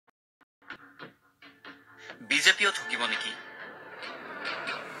বিজেপিও ঠকিব নেকি?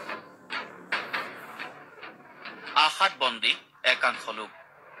 আশাত বন্দী একাংশ লোক।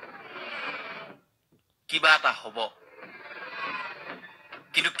 কিবা এটা হ'ব,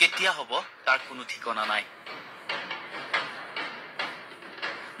 কিন্তু কেতিয়া হ'ব তাৰ কোনো ঠিকনা নাই।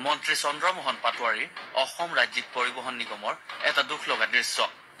 মন্ত্ৰী চন্দ্ৰমোহন পাটোৱাৰীৰ অসম ৰাজ্যিক পৰিবহণ নিগমৰ এটা দুখ লগা দৃশ্য।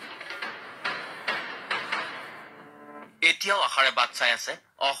 এতিয়াও আশাৰে বাট চাই আছে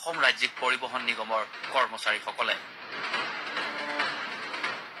অসম ৰাজ্যিক পৰিবহণ নিগমৰ কৰ্মচাৰীসকলে।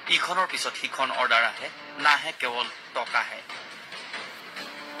 ইখনৰ পিছত সিখন অৰ্ডাৰ আহে, নাহে কেৱল টকাহে।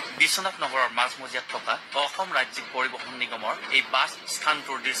 বিশ্বনাথ নগৰৰ মাজমজিয়াত থকা অসম ৰাজ্যিক পৰিবহণ নিগমৰ এই বাছ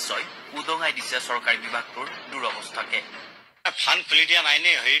স্থানটোৰ দৃশ্যই উদঙাই দিছে চৰকাৰী বিভাগটোৰ দুৰৱস্থাকে। ফাণ্ড খুলি দিয়া নাই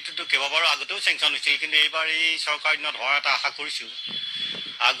নে? হেৰিটোতো কেইবাবাৰো আগতেও চেংচন হৈছিল, কিন্তু এইবাৰ এই চৰকাৰ দিনত হোৱাৰ এটা আশা কৰিছোঁ।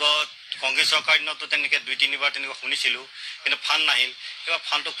 আগত কংগ্ৰেছ চৰকাৰ দিনতো তেনেকৈ 2-3বাৰ তেনেকৈ শুনিছিলোঁ, কিন্তু ফাণ্ড নাহিল। এইবাৰ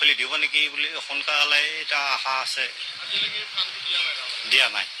ফাণ্ডটো খুলি দিব নেকি বুলি সোনকালে এটা আশা আছে। দিয়া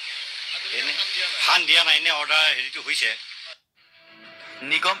নাই, এনে ফাণ্ড দিয়া নাই, এনে অৰ্ডাৰ হেৰিটো হৈছে।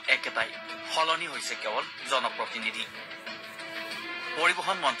 নিগম একেটাই, সলনি হৈছে কেৱল জনপ্ৰতিনিধি।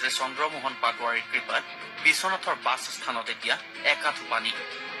 পৰিবহণ মন্ত্ৰী চন্দ্ৰমোহন পাটোৱাৰীৰ কৃপাত বিশ্বনাথৰ বাছ স্থানত এতিয়া একাঠু পানী,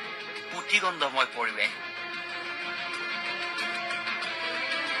 পুতিগন্ধময় পৰিৱেশ।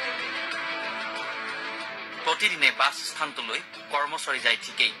 প্ৰতিদিনে বাছ স্থানটোলৈ কৰ্মচাৰী যায়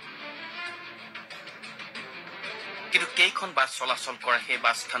ঠিকেই, কিন্তু কেইখন বাছ চলাচল কৰে সেই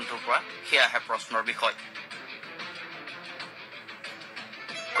বাছ স্থানটোৰ পৰা সেয়াহে প্ৰশ্নৰ বিষয়।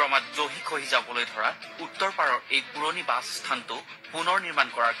 ক্ৰমাৎ জহি খহি যাবলৈ ধৰা উত্তৰ পাৰৰ এই পুৰণি বাছ স্থানটো পুনৰ নিৰ্মাণ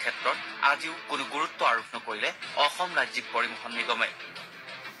কৰাৰ ক্ষেত্ৰত আজিও কোনো গুৰুত্ব আৰোপ নকৰিলে অসম ৰাজ্যিক পৰিবহণ নিগমে।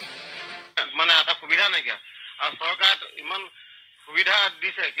 মানে এটা সুবিধা নাইকিয়া, আৰু চৰকাৰে ইমান সুবিধা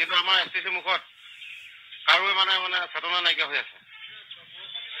দিছে, কিন্তু আমাৰ ASTC মুখত কাৰোৱে মানে চেতনা নাইকিয়া হৈ আছে।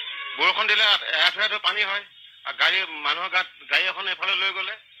 বৰষুণ দিলে এৰাথোৰাটো পানী হয়, আৰু মানুহৰ গাত গাড়ী এখন এইফালে লৈ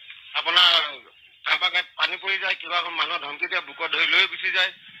গ'লে আপোনাৰ কাৰোবাৰ গাত পানী পৰি যায়, কিবা মানুহৰ ধমকি দিয়ে, বুকত ধৰি লৈ গুচি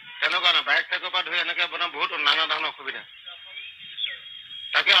যায়। তেনেকুৱা নহয়, বাইক চাইকৰ পৰা ধৰি এনেকৈ বহুত নানা ধৰণৰ অসুবিধা।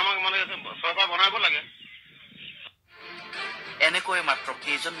 তাকে আমাক চৰকাৰ বনাব লাগে। এনেকৈ মাত্ৰ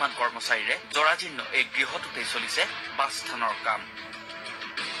কেইজনমান কৰ্মচাৰীৰে জৰাজীৰ্ণ এই গৃহটোতেই চলিছে বাছ স্থানৰ কাম।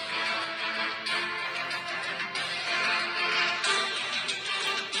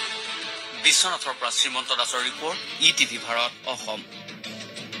 বিশ্বনাথৰ পৰা শ্ৰীমন্ত দাসৰ ৰিপৰ্ট, ETV ভাৰত অসম।